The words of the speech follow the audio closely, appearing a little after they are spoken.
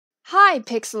Hi,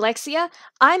 Pixelexia.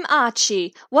 I'm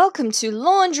Archie. Welcome to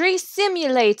Laundry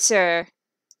Simulator.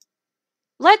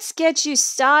 Let's get you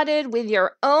started with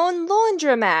your own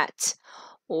laundromat.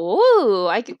 Ooh,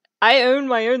 I own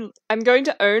my own. I'm going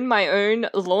to own my own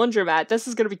laundromat. This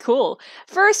is going to be cool.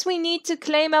 First, we need to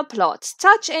claim a plot.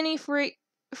 Touch any free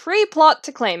plot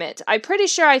to claim it. I'm pretty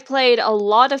sure I played a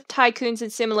lot of tycoons and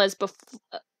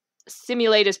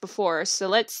simulators before. So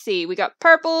let's see. We got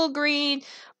purple, green,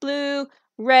 blue,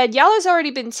 red. Yellow's already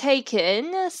been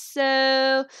taken.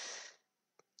 So,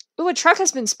 ooh, a truck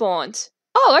has been spawned.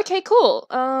 Oh, okay, cool.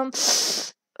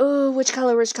 Oh, which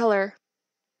color?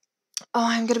 Oh,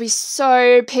 I'm gonna be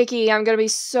so picky. I'm gonna be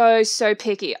so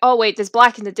picky. Oh, wait, there's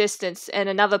black in the distance and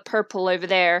another purple over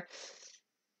there.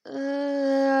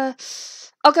 I'll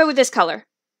go with this color.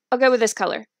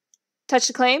 Touch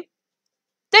the claim.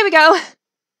 There we go.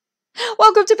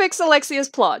 Welcome to Pixelexia's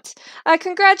plot.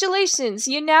 Congratulations,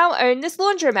 you now own this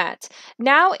laundromat.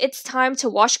 Now it's time to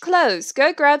wash clothes.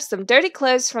 Go grab some dirty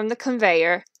clothes from the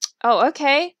conveyor. Oh,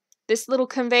 okay. This little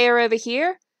conveyor over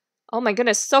here. Oh my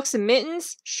goodness, socks and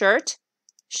mittens, shirt,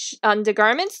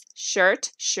 undergarments,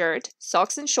 shirt,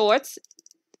 socks and shorts.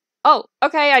 Oh,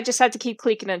 okay, I just had to keep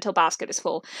clicking until basket is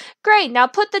full. Great, now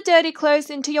put the dirty clothes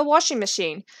into your washing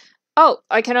machine. Oh,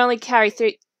 I can only carry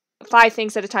 5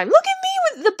 things at a time. Look at me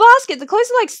with the basket. The clothes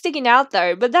are like sticking out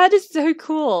though, but that is so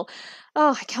cool.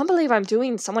 Oh, I can't believe I'm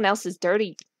doing someone else's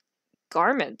dirty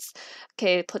garments.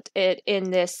 Okay, put it in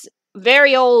this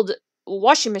very old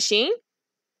washing machine.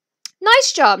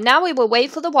 Nice job. Now we will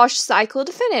wait for the wash cycle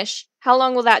to finish. How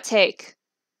long will that take?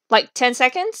 Like 10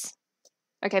 seconds?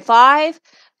 Okay, 5,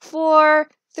 4,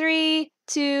 3,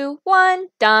 2, 1,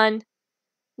 done.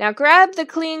 Now grab the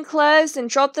clean clothes and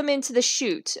drop them into the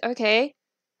chute. Okay.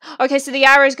 Okay, so the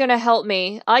arrow is going to help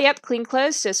me. Oh, yep, clean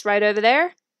clothes, just right over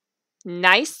there.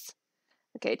 Nice.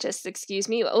 Okay, just excuse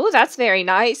me. Oh, that's very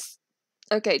nice.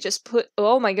 Okay, just put,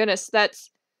 oh my goodness,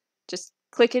 that's, just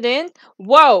click it in.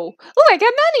 Whoa. Oh, I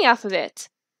got money off of it.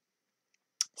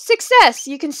 Success.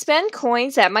 You can spend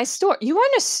coins at my store. You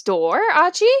want a store,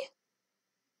 Archie?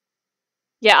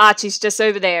 Yeah, Archie's just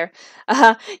over there.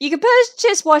 You can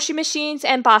purchase washing machines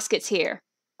and baskets here.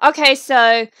 Okay,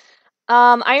 so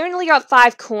I only got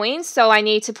 5 coins, so I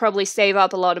need to probably save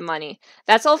up a lot of money.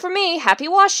 That's all for me. Happy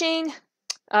washing.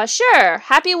 Sure.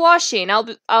 Happy washing.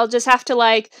 I'll just have to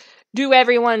like do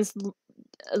everyone's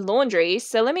laundry.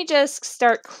 So let me just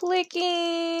start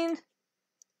clicking.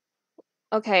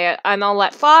 Okay, I'm all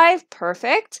at 5.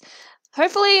 Perfect.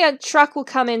 Hopefully a truck will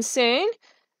come in soon.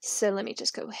 So let me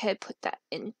just go ahead, put that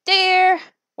in there.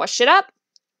 Wash it up.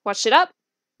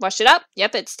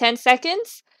 Yep, it's 10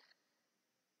 seconds.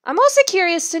 I'm also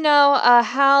curious to know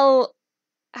how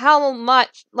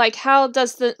much, like, how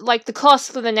does the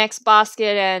cost for the next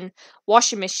basket and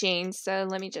washing machine. So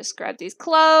let me just grab these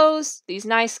clothes, these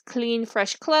nice, clean,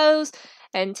 fresh clothes,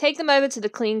 and take them over to the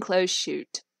clean clothes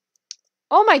chute.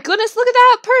 Oh my goodness, look at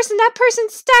that person! That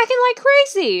person's stacking like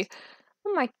crazy!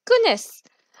 Oh my goodness.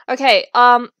 Okay,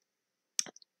 oh,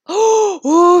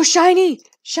 shiny!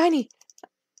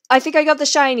 I think I got the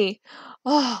shiny.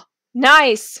 Oh,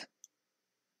 nice!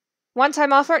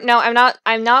 One-time offer? No,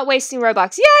 I'm not wasting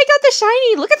Robux. Yeah, I got the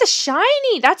shiny! Look at the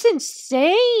shiny! That's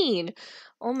insane!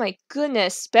 Oh my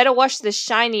goodness. Better wash the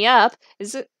shiny up.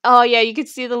 Is it? Oh yeah, you can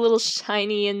see the little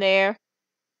shiny in there.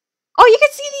 Oh, you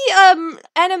can see the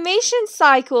animation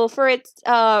cycle for it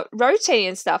rotating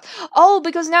and stuff. Oh,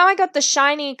 because now I got the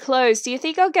shiny clothes. Do you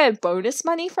think I'll get bonus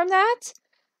money from that?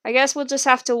 I guess we'll just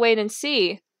have to wait and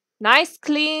see. Nice,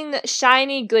 clean,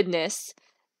 shiny goodness.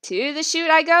 To the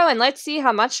chute I go, and let's see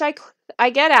how much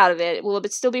I get out of it. Will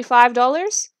it still be $5?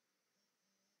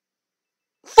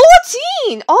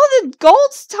 14! All the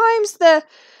golds times the...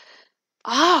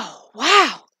 Oh,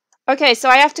 wow. Okay, so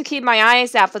I have to keep my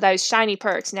eyes out for those shiny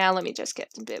perks. Now let me just get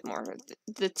a bit more of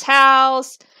the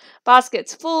towels.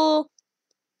 Basket's full.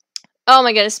 Oh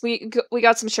my goodness, we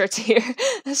got some shirts here.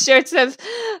 The shirts have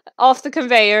off the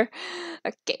conveyor.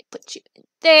 Okay, put you in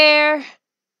there.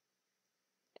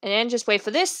 And then just wait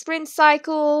for this sprint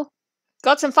cycle.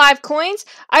 Got some 5 coins.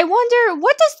 I wonder,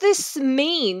 what does this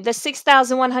mean? The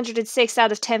 6,106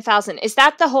 out of 10,000. Is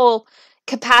that the whole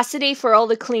capacity for all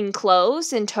the clean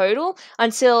clothes in total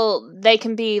until they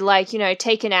can be, like, you know,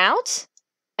 taken out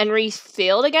and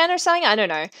refilled again or something? I don't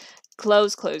know.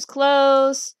 Close.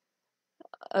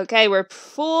 Okay, we're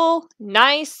full.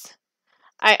 Nice.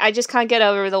 I just can't get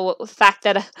over the fact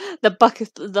that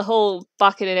the whole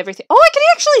bucket and everything. Oh, I can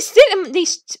actually sit in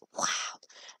these. Wow.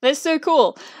 That's so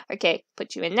cool. Okay,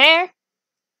 put you in there.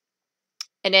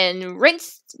 And then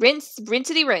rinse.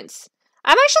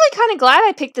 I'm actually kind of glad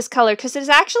I picked this color because it's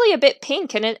actually a bit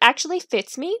pink and it actually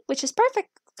fits me, which is perfect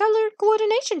color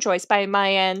coordination choice by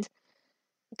my end.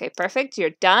 Okay, perfect.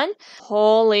 You're done.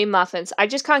 Holy muffins. I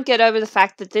just can't get over the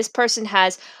fact that this person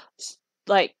has,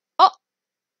 like, oh,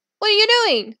 what are you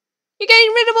doing? You're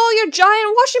getting rid of all your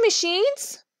giant washing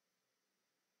machines?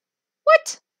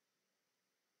 What?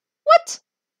 What?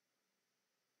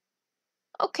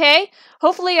 Okay.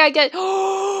 Hopefully I get...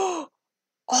 Oh,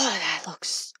 that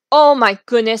looks... Oh my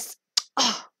goodness.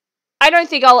 Oh, I don't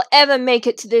think I'll ever make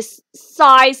it to this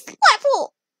size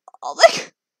level. Oh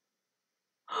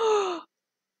my...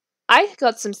 I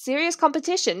got some serious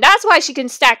competition. That's why she can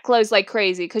stack clothes like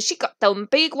crazy, because she got them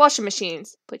big washing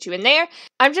machines. Put you in there.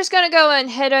 I'm just going to go and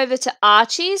head over to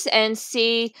Archie's and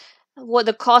see what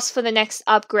the cost for the next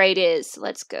upgrade is.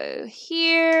 Let's go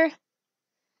here.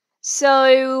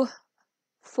 So,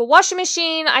 for washing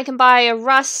machine, I can buy a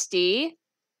Rusty.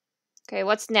 Okay,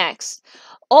 what's next?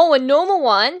 Oh, a normal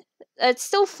one. It's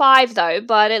still 5 though,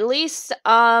 but at least,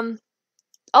 oh,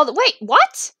 wait,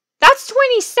 what? That's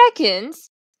 20 seconds?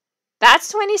 That's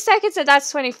 20 seconds and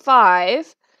that's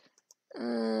 25.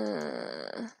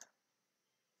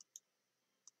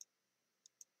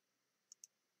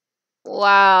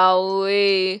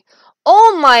 Wowee.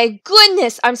 Oh my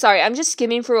goodness! I'm sorry, I'm just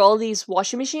skimming through all these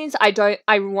washing machines.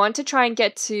 I want to try and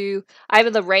get to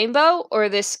either the rainbow or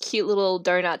this cute little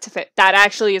donut to fit. That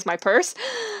actually is my purse.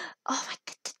 Oh my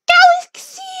god, the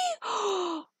galaxy!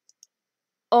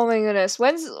 Oh my goodness,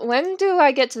 when do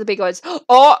I get to the big ones?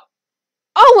 Oh,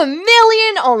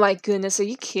 1,000,000! Oh my goodness, are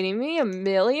you kidding me?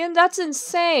 1,000,000? That's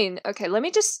insane. Okay, let me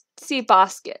just see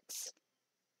baskets.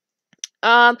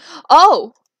 Oh!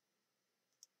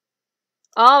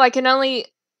 Oh, I can only...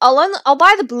 I'll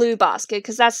buy the blue basket,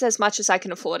 because that's as much as I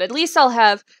can afford. At least I'll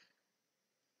have...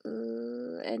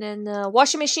 and then the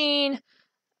washing machine.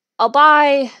 I'll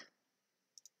buy...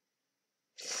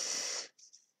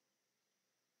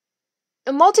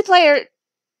 a multiplayer...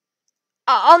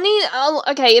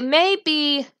 okay, it may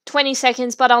be 20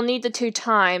 seconds, but I'll need the 2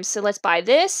 times. So let's buy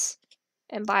this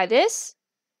and buy this.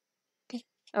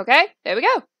 Okay, there we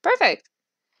go. Perfect.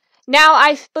 Now,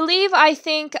 I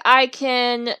think I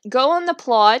can go on the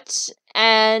plot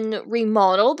and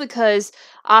remodel because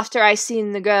after I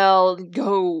seen the girl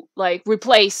go, like,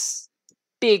 replace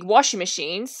big washing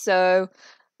machines. So,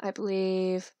 I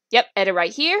believe... Yep, edit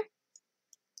right here.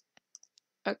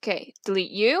 Okay,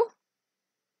 delete you.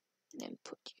 And then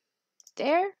put you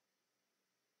there.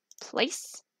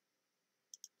 Place.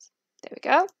 There we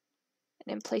go. And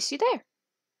then place you there.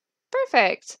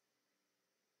 Perfect.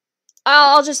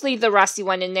 I'll just leave the rusty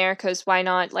one in there, because why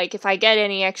not? Like, if I get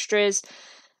any extras.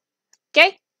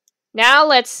 Okay. Now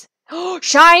let's... Oh,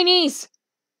 shinies!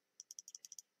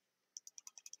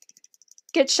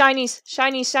 Get shinies.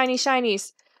 Shinies, shinies,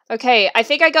 shinies. Okay, I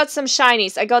think I got some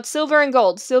shinies. I got silver and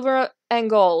gold. Silver and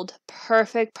gold.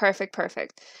 Perfect, perfect,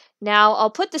 perfect. Now,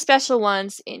 I'll put the special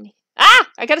ones in. Ah!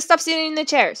 I gotta stop sitting in the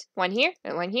chairs. One here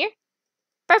and one here.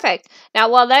 Perfect. Now,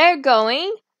 while they're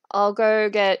going, I'll go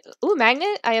get... Ooh,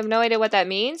 magnet? I have no idea what that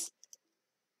means.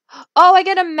 Oh, I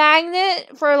get a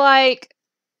magnet for, like,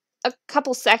 a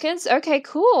couple seconds? Okay,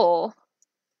 cool.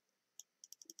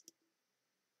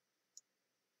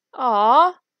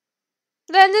 Aw.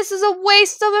 Then this is a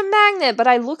waste of a magnet, but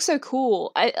I look so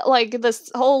cool. I like this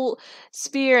whole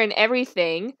spear and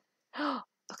everything.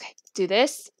 Okay, do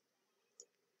this.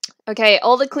 Okay,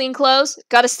 all the clean clothes.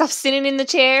 Gotta stop sitting in the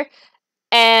chair.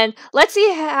 And let's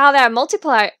see how that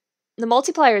the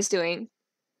multiplier is doing.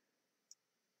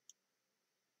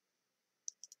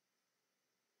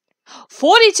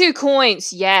 42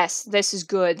 coins! Yes, this is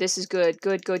good. This is good.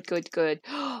 Good, good, good, good.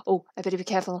 Oh, I better be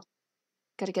careful.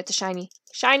 Gotta get the shiny.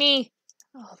 Shiny!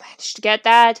 Oh, managed to get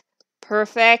that.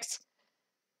 Perfect.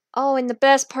 Oh, and the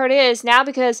best part is now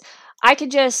because I can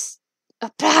just...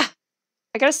 I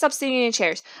gotta stop sitting in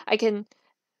chairs. I can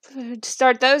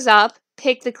start those up,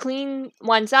 pick the clean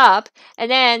ones up,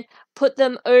 and then put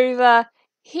them over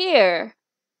here.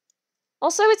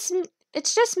 Also, it's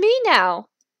just me now.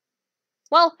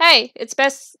 Well, hey, it's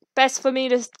best for me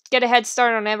to get a head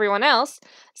start on everyone else.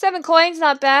 7 coins,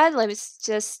 not bad. Let me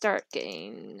just start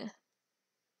getting...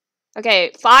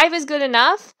 Okay, 5 is good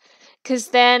enough, because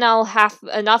then I'll have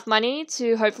enough money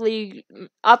to hopefully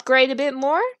upgrade a bit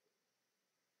more.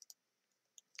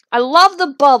 I love the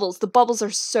bubbles. The bubbles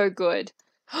are so good.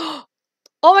 Oh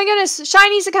my goodness,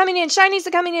 shinies are coming in. Shinies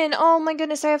are coming in. Oh my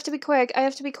goodness, I have to be quick. I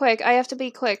have to be quick. I have to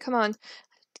be quick. Come on.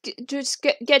 Just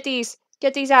get these.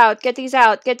 Get these out. Get these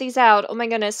out. Get these out. Oh my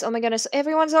goodness. Oh my goodness.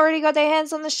 Everyone's already got their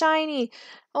hands on the shiny.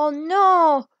 Oh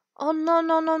no. Oh no,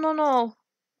 no, no, no, no.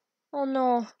 Oh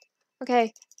no.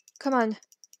 Okay. Come on.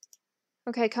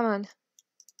 Okay, come on.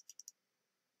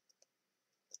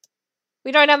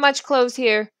 We don't have much clothes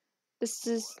here. This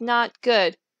is not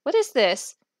good. What is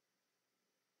this?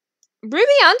 Ruby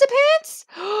underpants?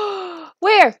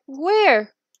 Where?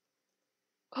 Where?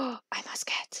 Oh, I must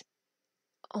get.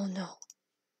 Oh no.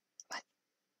 What?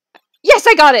 Yes,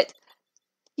 I got it!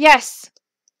 Yes!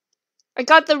 I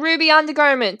got the ruby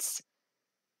undergarments.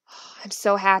 I'm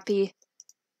so happy.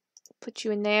 Put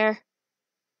you in there.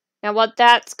 Now while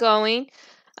that's going,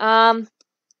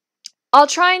 I'll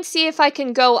try and see if I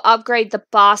can go upgrade the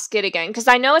basket again, because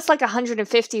I know it's like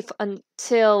 150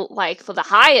 until, like, for the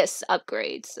highest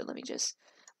upgrades. So let me just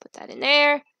put that in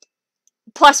there.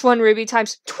 Plus 1 ruby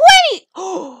times 20!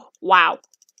 Oh, wow.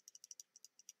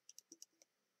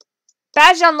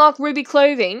 Badge unlock ruby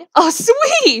clothing. Oh,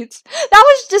 sweet! That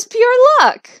was just pure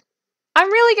luck.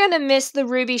 I'm really going to miss the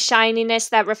ruby shininess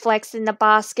that reflects in the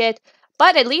basket,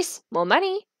 but at least more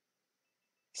money.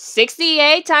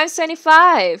 68 times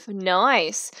 25.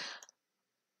 Nice.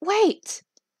 Wait.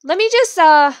 Let me just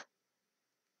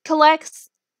collect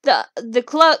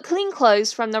the clean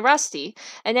clothes from the rusty,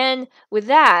 and then with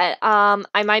that,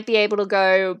 I might be able to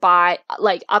go buy,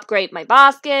 like, upgrade my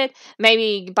basket,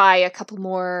 maybe buy a couple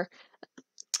more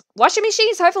washing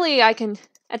machines. Hopefully I can,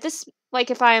 at this, like,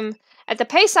 if I'm at the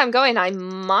pace I'm going, I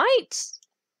might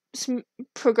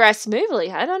progress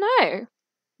smoothly. I don't know.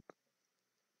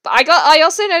 But I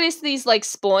also noticed these, like,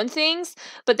 spawn things,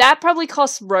 but that probably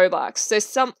costs Robux.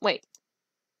 So wait.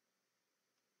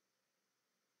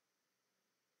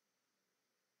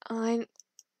 I'm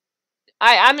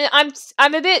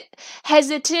a bit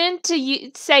hesitant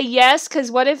to say yes, because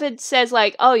what if it says,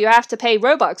 like, oh, you have to pay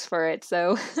Robux for it,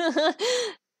 so.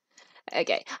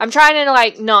 Okay, I'm trying to,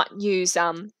 like, not use,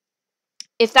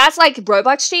 if that's, like,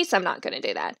 Robux cheats, I'm not gonna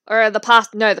do that. Or the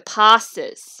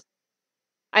passes.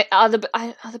 Are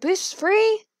the boosts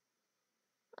free?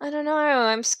 I don't know,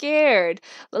 I'm scared.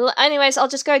 But anyways, I'll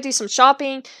just go do some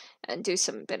shopping and do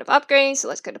some bit of upgrades. So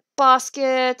let's go to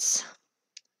baskets.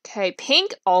 Okay,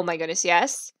 pink. Oh my goodness,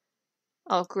 yes.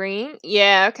 Oh, green.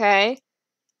 Yeah, okay.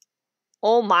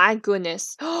 Oh my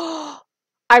goodness. I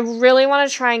really want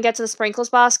to try and get to the sprinkles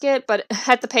basket, but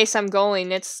at the pace I'm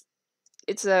going, it's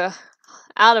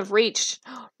out of reach.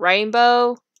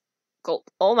 Rainbow. Gold.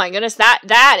 Oh my goodness,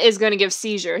 that is going to give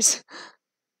seizures.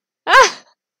 Ah!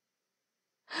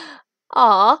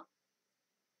 Aw.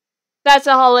 That's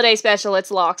a holiday special, it's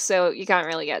locked, so you can't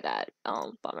really get that.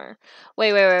 Oh, bummer.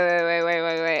 Wait.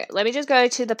 Let me just go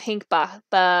to the pink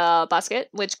basket,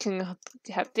 which can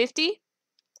have 50.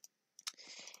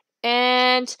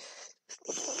 And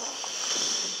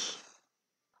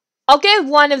I'll get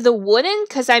one of the wooden,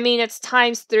 because I mean it's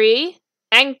times 3,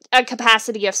 and a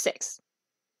capacity of 6.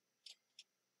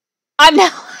 I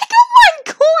got 1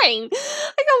 coin!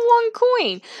 I got 1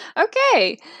 coin!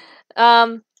 Okay.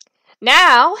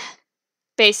 Now,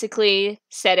 basically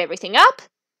set everything up,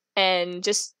 and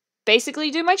just basically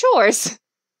do my chores.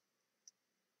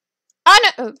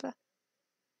 I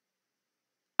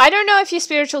don't know if you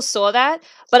spirituals saw that,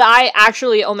 but I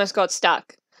actually almost got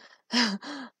stuck.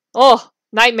 Oh,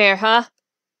 nightmare, huh?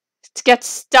 To get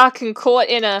stuck and caught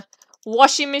in a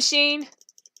washing machine.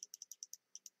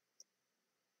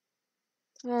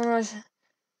 I'm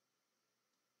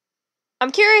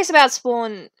curious about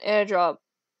spawn airdrop.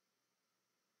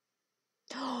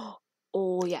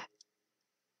 Oh, yeah.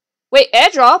 Wait,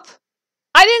 airdrop?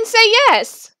 I didn't say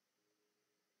yes!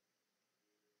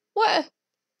 What?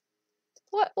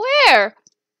 What? Where?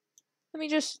 Let me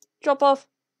just drop off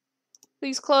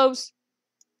these clothes.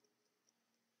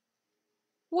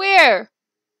 Where?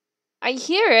 I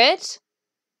hear it.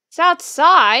 It's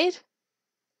outside.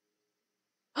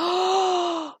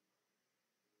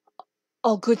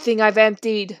 Oh, good thing I've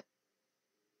emptied.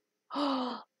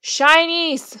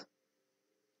 Shinies!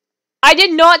 I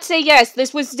did not say yes.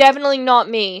 This was definitely not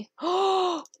me.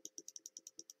 Oh,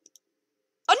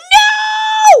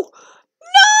 no!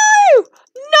 No!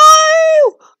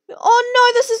 No! Oh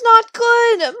no, this is not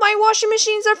good. My washing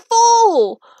machines are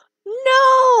full.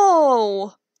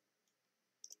 No!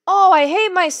 Oh, I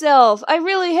hate myself. I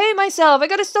really hate myself. I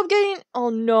gotta stop getting... Oh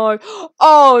no.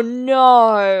 Oh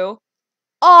no.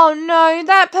 Oh no,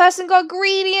 that person got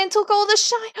greedy and took all the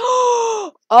shine.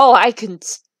 Oh, I can...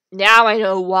 Now I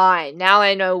know why. Now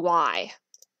I know why.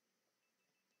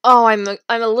 Oh, I'm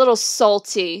a little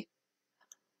salty.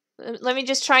 Let me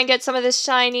just try and get some of this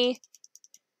shiny.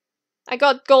 I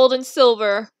got gold and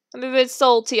silver. I'm a bit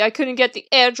salty. I couldn't get the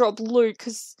airdrop loot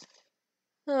because...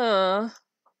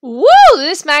 Woo!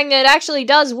 This magnet actually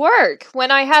does work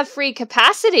when I have free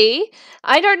capacity.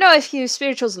 I don't know if you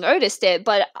spirituals noticed it,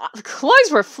 but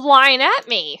clothes were flying at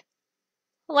me.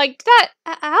 Like that,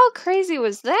 how crazy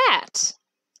was that?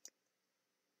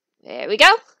 There we go.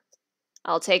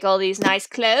 I'll take all these nice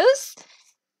clothes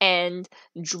and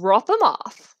drop them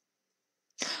off.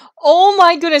 Oh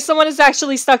my goodness, someone is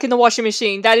actually stuck in the washing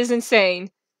machine. That is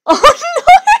insane. Oh no!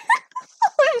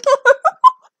 Oh no!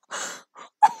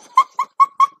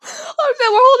 Oh, they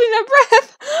were holding their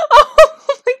breath. Oh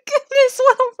my goodness,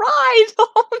 what a ride!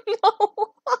 Oh no!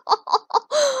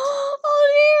 Oh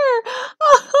dear!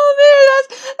 Oh dear,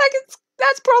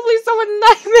 that's probably someone's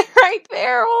nightmare right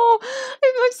there. Oh,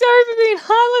 I'm sorry for being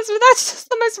heartless, but that's just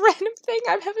the most random thing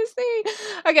I've ever seen.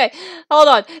 Okay, hold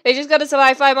on. They just gotta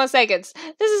survive 5 more seconds.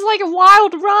 This is like a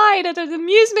wild ride at an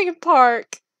amusement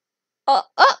park. Ah!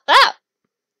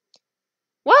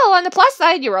 Well, on the plus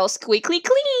side, you're all squeaky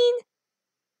clean.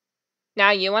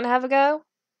 Now you want to have a go?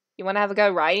 You want to have a go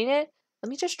riding it? Let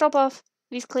me just drop off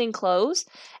these clean clothes.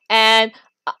 And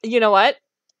you know what?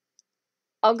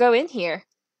 I'll go in here.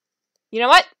 You know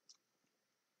what?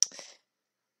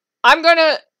 I'm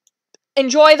gonna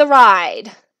enjoy the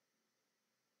ride.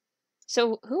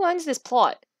 So, who owns this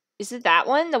plot? Is it that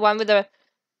one? The one with the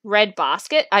red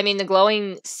basket? I mean, the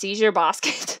glowing seizure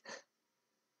basket?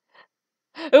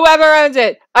 Whoever owns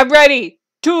it, I'm ready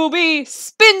to be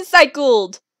spin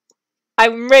cycled.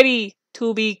 I'm ready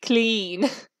to be clean.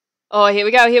 Oh, here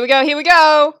we go, here we go, here we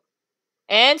go.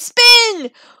 And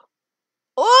spin!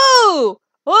 Whoa!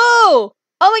 Whoa!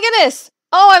 Oh my goodness!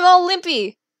 Oh, I'm all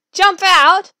limpy. Jump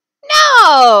out?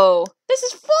 No! This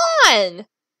is fun!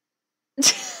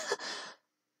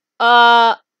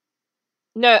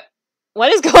 No.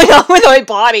 What is going on with my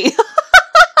body?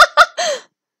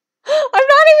 I'm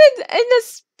not even in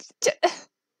this...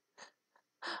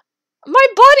 My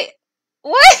body...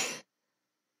 What?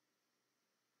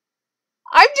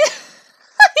 I'm just...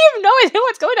 I have no idea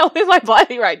what's going on with my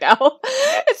body right now.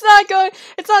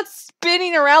 It's not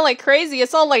spinning around like crazy.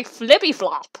 It's all like flippy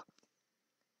flop.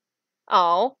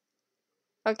 Oh.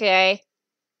 Okay.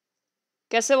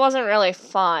 Guess it wasn't really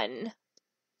fun.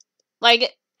 Like,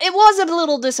 it was a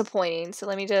little disappointing. So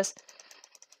let me just...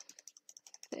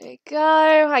 There we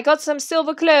go. I got some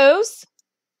silver clothes.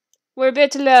 We're a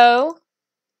bit low.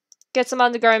 Get some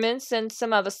undergarments and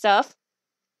some other stuff.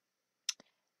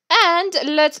 And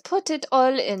let's put it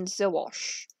all in the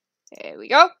wash. There we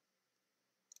go.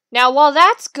 Now, while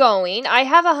that's going, I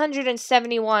have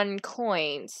 171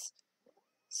 coins.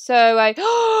 So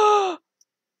I...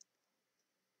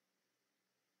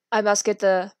 I must get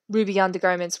the ruby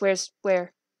undergarments. Where?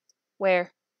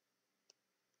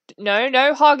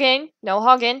 No hogging. No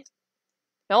hogging.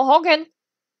 No hogging.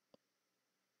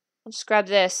 I'll just grab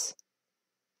this.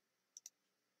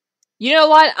 You know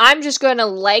what? I'm just going to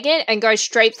leg it and go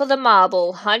straight for the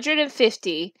marble.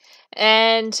 150.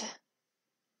 And...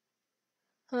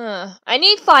 I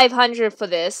need 500 for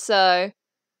this, so...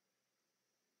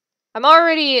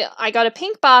 I got a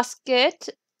pink basket,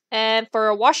 and for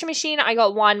a washing machine, I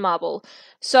got 1 marble.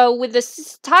 So with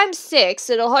this times 6,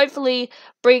 it'll hopefully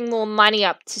bring more money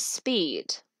up to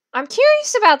speed. I'm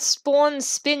curious about Spawn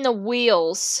Spin the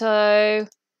Wheel, so...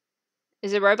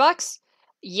 Is it Robux?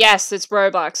 Yes, it's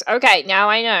Robux. Okay, now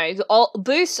I know.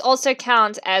 Boosts also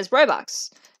count as Robux.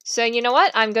 So you know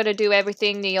what? I'm going to do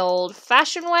everything the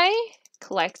old-fashioned way.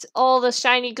 Collect all the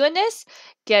shiny goodness.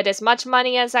 Get as much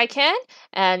money as I can.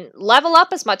 And level up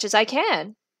as much as I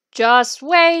can. Just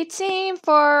waiting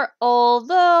for all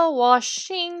the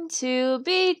washing to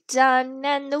be done.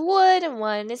 And the wooden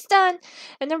one is done.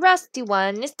 And the rusty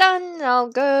one is done. I'll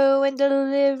go and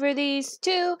deliver these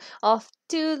 2 off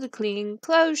to the clean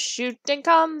clothes chute and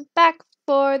come back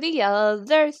for the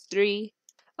other 3.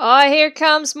 Oh, here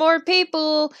comes more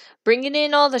people bringing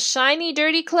in all the shiny,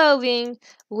 dirty clothing,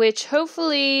 which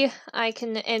hopefully I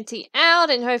can empty out,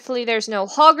 and hopefully there's no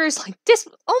hoggers like this.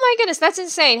 Oh my goodness, that's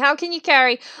insane. How can you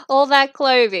carry all that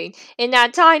clothing in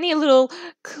that tiny little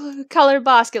colored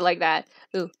basket like that?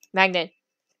 Ooh, magnet.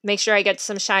 Make sure I get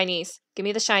some shinies. Give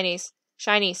me the shinies.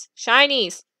 Shinies.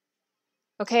 Shinies!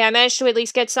 Okay, I managed to at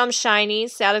least get some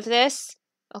shinies out of this.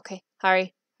 Okay,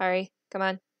 hurry. Hurry. Come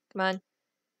on. Come on.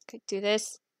 Okay, do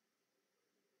this.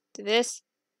 Do this.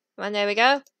 Come on, there we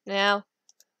go. Now,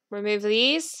 remove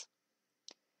these.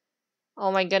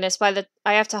 Oh my goodness,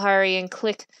 I have to hurry and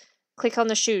click on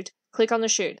the chute. Click on the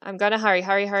chute. I'm gonna hurry.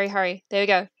 There we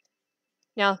go.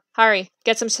 Now, hurry.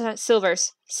 Get some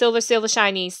silvers. Silver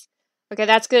shinies. Okay,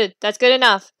 that's good. That's good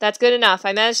enough. That's good enough.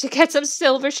 I managed to get some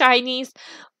silver shinies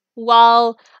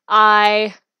while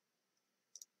I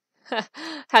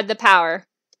had the power.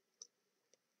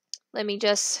 Let me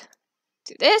just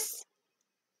do this.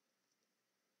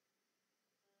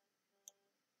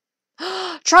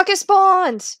 Truck is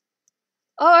spawned!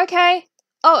 Oh, okay.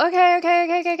 Oh, okay.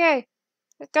 I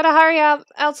gotta hurry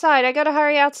outside. I gotta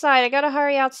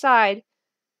hurry outside.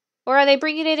 Or are they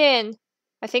bringing it in?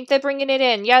 I think they're bringing it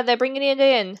in. Yeah, they're bringing it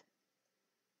in.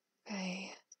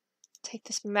 Okay. Take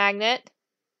this magnet.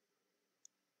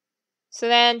 So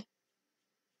then,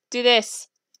 do this.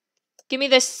 Give me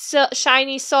this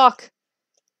shiny sock.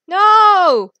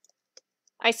 No!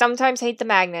 I sometimes hate the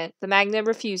magnet. The magnet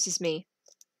refuses me.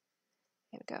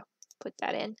 Here we go. Put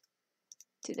that in.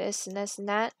 Do this and this and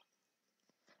that.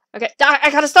 Okay, I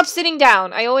gotta stop sitting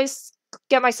down. I always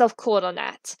get myself caught on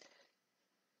that.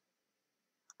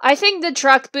 I think the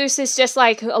truck boost is just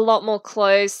like a lot more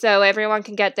closed, so everyone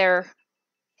can get their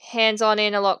hands on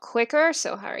in a lot quicker.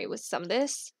 So hurry with some of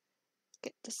this.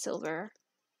 Get the silver.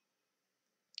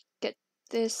 Get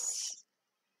this.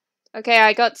 Okay,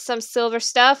 I got some silver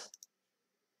stuff.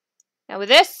 Now with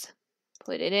this,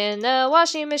 put it in the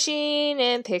washing machine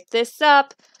and pick this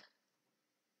up.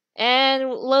 And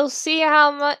we'll see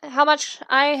how much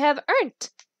I have earned.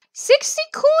 60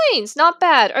 coins! Not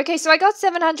bad. Okay, so I got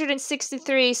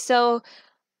 763, so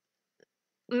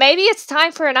maybe it's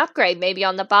time for an upgrade. Maybe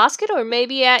on the basket, or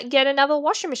maybe get another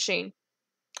washing machine.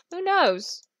 Who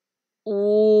knows?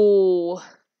 Ooh.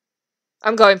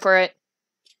 I'm going for it.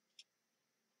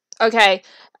 Okay,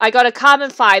 I got a carbon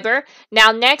fiber.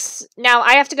 Now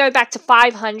I have to go back to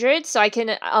 500 so I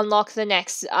can unlock the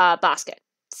next basket.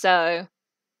 So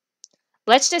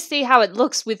let's just see how it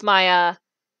looks with my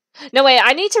no, wait,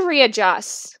 I need to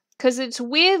readjust. Because it's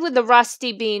weird with the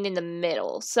rusty being in the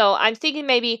middle. So I'm thinking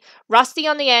maybe rusty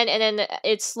on the end and then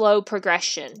it's slow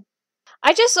progression.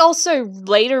 I just also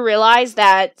later realized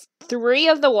that 3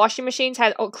 of the washing machines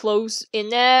had clothes in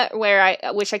there where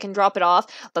I wish I can drop it off.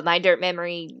 But my dirt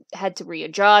memory had to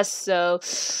readjust. So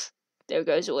there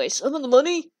goes away some of the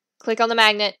money. Click on the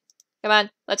magnet. Come on,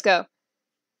 let's go.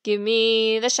 Give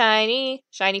me the shiny.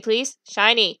 Shiny, please.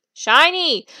 Shiny.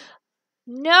 Shiny!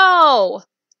 No!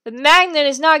 The magnet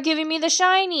is not giving me the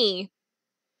shiny!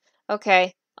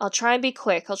 Okay, I'll try and be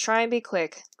quick.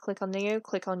 Click on you,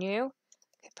 click on you.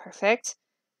 Okay, perfect.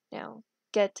 Now,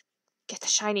 get the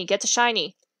shiny, get the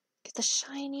shiny. Get the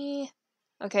shiny.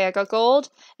 Okay, I got gold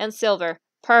and silver.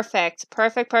 Perfect.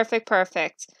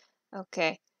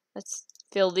 Okay, let's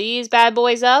fill these bad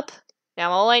boys up.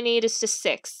 Now all I need is just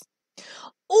 6.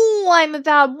 Oh, I'm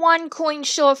about 1 coin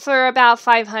short for about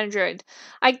 500.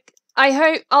 I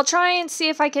hope I'll try and see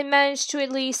if I can manage to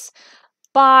at least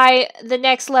buy the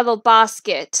next level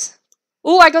basket.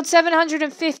 Oh, I got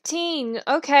 715.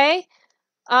 Okay.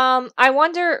 I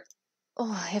wonder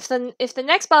if the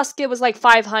next basket was like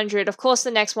 500, of course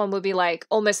the next one would be like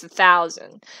almost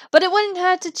 1,000. But it wouldn't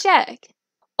hurt to check.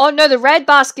 Oh no, the red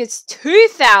basket's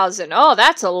 2,000. Oh,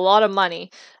 that's a lot of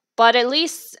money. But at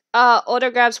least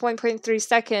auto grabs 1.3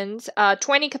 seconds.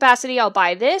 20 capacity, I'll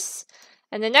buy this.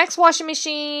 And the next washing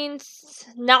machine's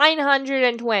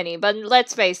 920, but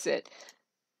let's face it,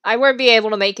 I won't be able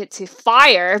to make it to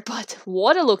fire, but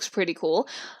water looks pretty cool.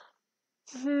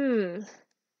 I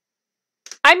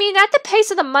mean, at the pace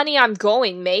of the money I'm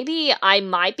going, maybe I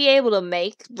might be able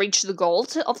to reach the goal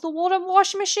of the water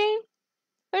washing machine?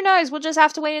 Who knows, we'll just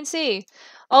have to wait and see.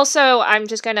 Also, I'm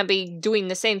just gonna be doing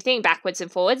the same thing backwards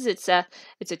and forwards. It's a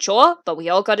chore, but we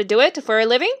all gotta do it for a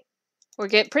living. We're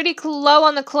getting pretty low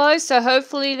on the clothes, so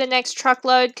hopefully the next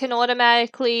truckload can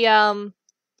automatically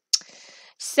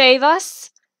save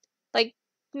us. Like,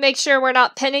 make sure we're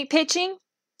not penny pinching.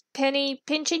 Penny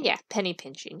pinching? Yeah, penny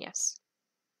pinching, yes.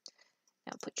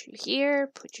 Now put you here,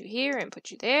 and put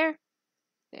you there.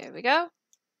 There we go.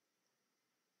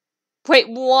 Wait,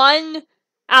 1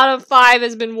 out of 5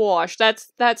 has been washed.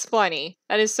 That's funny.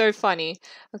 That is so funny.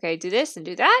 Okay, do this and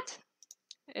do that.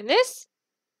 And this.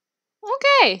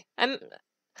 Okay.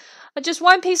 Just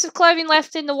 1 piece of clothing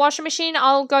left in the washing machine.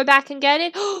 I'll go back and get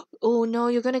it. Oh no,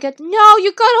 you're gonna get... No,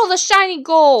 you got all the shiny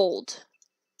gold.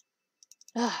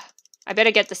 I better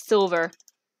get the silver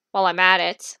while I'm at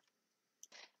it.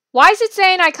 Why is it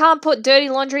saying I can't put dirty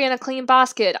laundry in a clean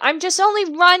basket? I'm just only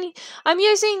running... I'm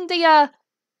using the,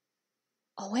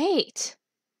 Oh, wait.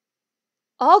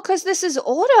 Oh, because this is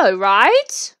auto,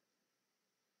 right?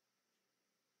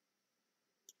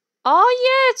 Oh,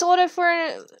 yeah, it's auto for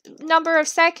a number of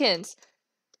seconds.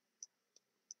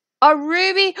 A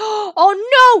ruby. Oh,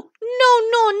 no.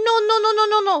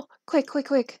 No. Quick. No,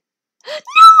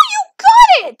 you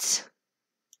got it!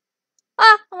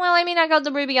 Well, I mean, I got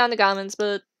the ruby on the garments,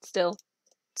 but still.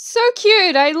 So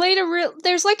cute. I later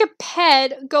there's like a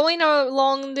pet going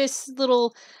along this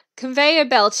little conveyor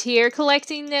belt here,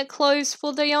 collecting their clothes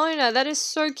for the owner. That is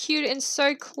so cute and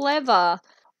so clever.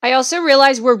 I also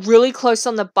realized we're really close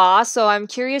on the bar, so I'm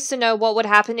curious to know what would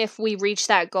happen if we reach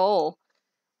that goal.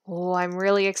 Oh, I'm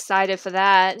really excited for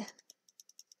that.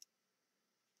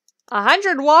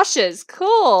 100 washes.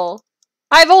 Cool.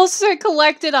 I've also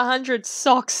collected 100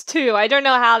 socks too. I don't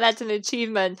know how that's an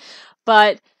achievement,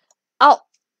 but oh,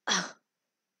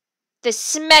 the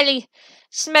smelly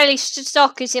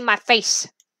sock is in my face.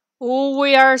 Oh,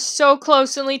 we are so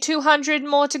close. Only 200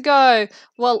 more to go.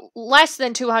 Well, less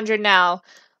than 200 now.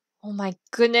 Oh my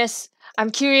goodness.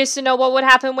 I'm curious to know what would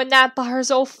happen when that bar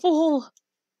is all full.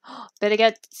 Better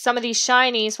get some of these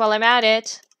shinies while I'm at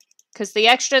it. Because the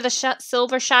extra the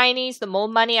silver shinies, the more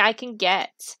money I can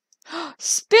get.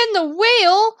 Spin the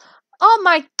wheel? Oh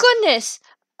my goodness!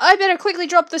 I better quickly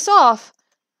drop this off.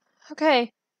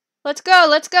 Okay. Let's go,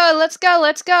 let's go, let's go,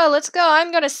 let's go, let's go.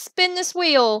 I'm gonna spin this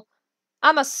wheel.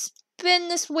 I'ma spin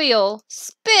this wheel.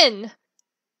 Spin!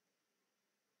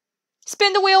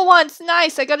 Spin the wheel once.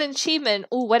 Nice, I got an achievement.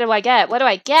 Ooh, what do I get? What do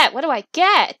I get? What do I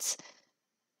get?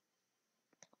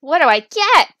 What do I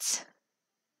get?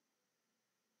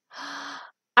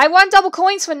 I won double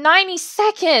coins for 90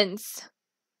 seconds.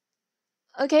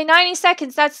 Okay, 90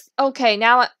 seconds. That's okay.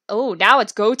 Now, now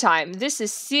it's go time. This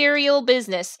is serial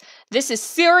business. This is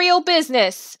serial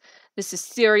business. This is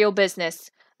serial business.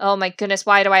 Oh my goodness,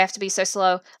 why do I have to be so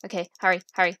slow? Okay, hurry,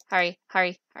 hurry, hurry,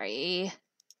 hurry, hurry.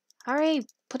 Hurry,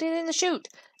 put it in the chute.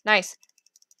 Nice.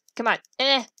 Come on.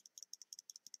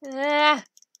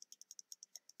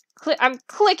 I'm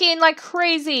clicking like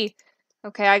crazy.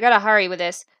 Okay, I gotta hurry with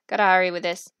this. Gotta hurry with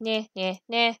this. Nah, nah,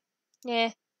 nah, nah.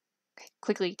 Okay,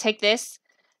 quickly, take this.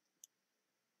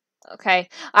 Okay,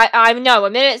 I know, a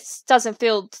minute doesn't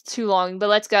feel too long, but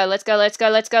let's go, let's go, let's go,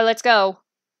 let's go, let's go.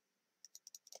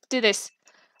 Do this.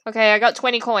 Okay, I got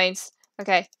 20 coins.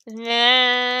 Okay.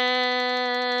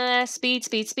 Speed,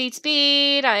 speed, speed,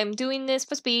 speed. I'm doing this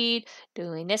for speed.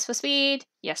 Doing this for speed.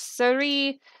 Yes,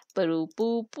 sirree. Boo,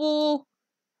 boo, boo.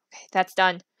 Okay, that's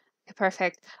done. Okay,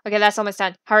 perfect. Okay, that's almost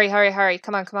done. Hurry, hurry, hurry.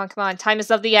 Come on, come on, come on. Time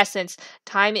is of the essence.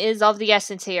 Time is of the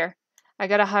essence here. I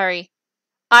gotta hurry.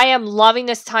 I am loving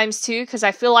this ×2 because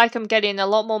I feel like I'm getting a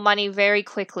lot more money very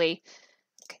quickly.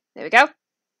 Okay, there we go.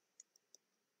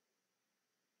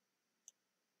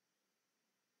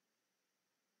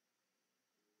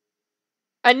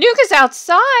 A nuke is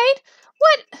outside?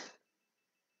 What?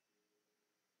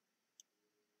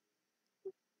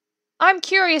 I'm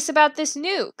curious about this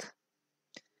nuke.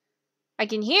 I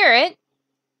can hear it.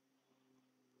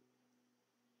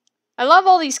 I love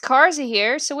all these cars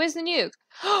here, so where's the nuke?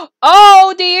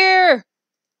 Oh dear!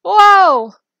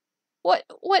 Whoa! What?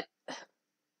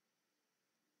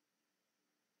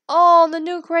 Oh, the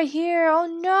nuke right here. Oh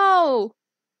no!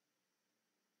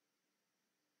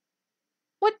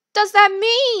 What does that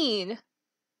mean?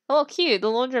 Oh, cute. The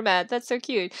laundromat. That's so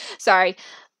cute. Sorry.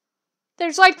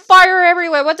 There's like fire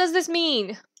everywhere. What does this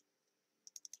mean?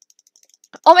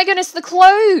 Oh my goodness, the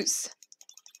clothes!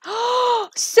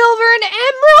 Silver and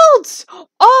emeralds!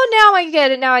 Oh, now I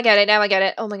get it. Now I get it. Now I get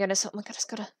it. Oh my goodness. Oh my goodness.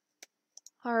 Gotta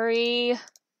hurry.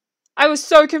 I was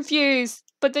so confused.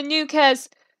 But the nuke has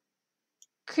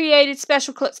created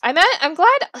special clothes. I'm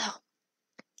glad. Oh,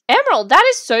 emerald. That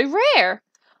is so rare.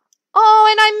 Oh,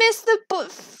 and I missed the...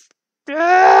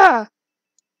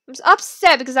 I'm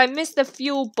upset because I missed the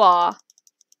fuel bar.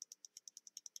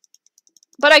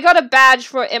 But I got a badge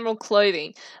for emerald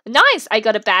clothing. Nice! I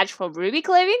got a badge for ruby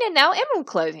clothing and now emerald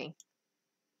clothing.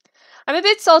 I'm a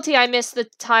bit salty I missed the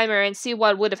timer and see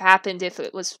what would have happened if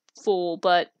it was full,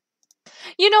 but...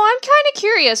 You know, I'm kind of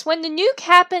curious. When the nuke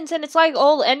happens and it's like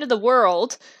all end of the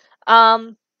world,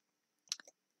 I'm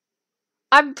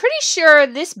pretty sure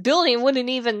this building wouldn't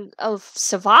even have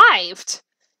survived.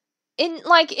 In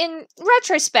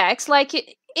retrospects, like,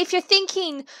 if you're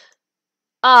thinking,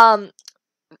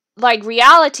 like,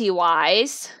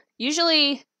 reality-wise,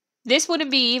 usually this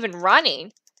wouldn't be even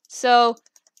running. So,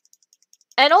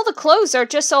 and all the clothes are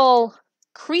just all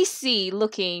creasy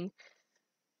looking.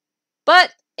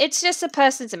 But it's just a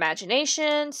person's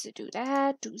imagination. So do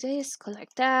that, do this,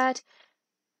 collect that.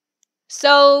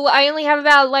 So I only have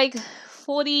about, like,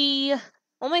 40,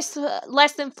 almost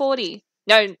less than 40.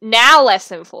 No, now less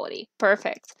than 40.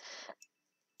 Perfect.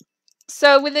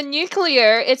 So with the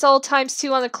nuclear, it's all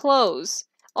 ×2 on the clothes.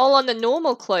 All on the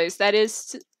normal clothes, that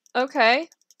is... Okay.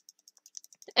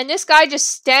 And this guy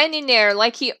just standing there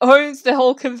like he owns the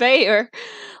whole conveyor.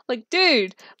 Like,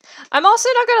 dude. I'm also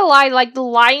not gonna lie, like, the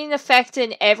lighting effect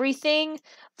and everything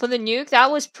for the nuke,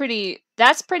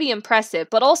 that's pretty impressive.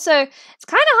 But also, it's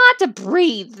kind of hard to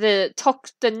breathe the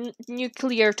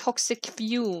nuclear toxic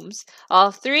fumes.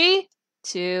 3,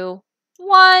 2,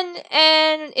 1,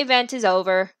 and event is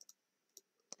over.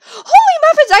 Holy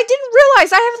happens? I didn't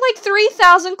realize I have like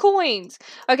 3,000 coins.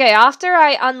 Okay, after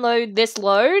I unload this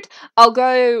load, I'll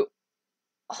go...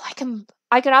 Oh, I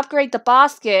can upgrade the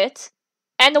basket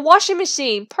and the washing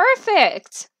machine.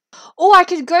 Perfect. Oh, I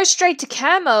could go straight to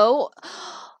camo.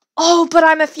 Oh, but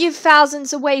I'm a few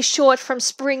thousands away short from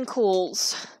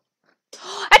sprinkles.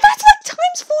 And that's like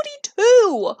times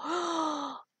 42.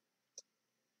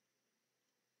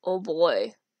 Oh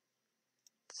boy.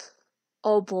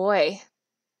 Oh boy.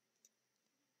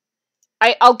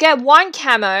 I'll get one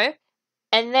camo,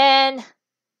 and then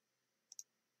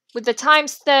with the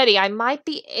times 30, I might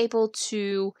be able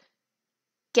to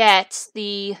get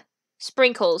the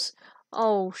sprinkles.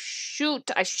 Oh shoot,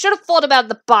 I should have thought about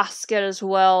the basket as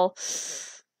well.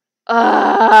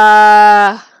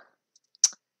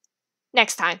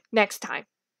 Next time.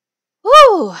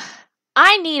 Whew,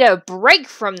 I need a break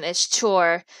from this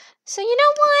chore. So you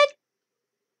know what?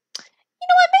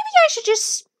 Maybe I should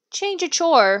just change a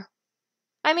chore.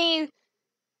 I mean,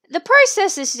 the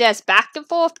process is just back and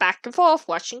forth,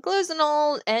 washing clothes and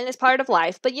all, and it's part of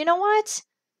life. But you know what?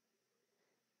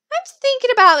 I'm thinking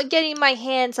about getting my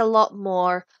hands a lot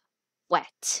more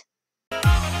wet.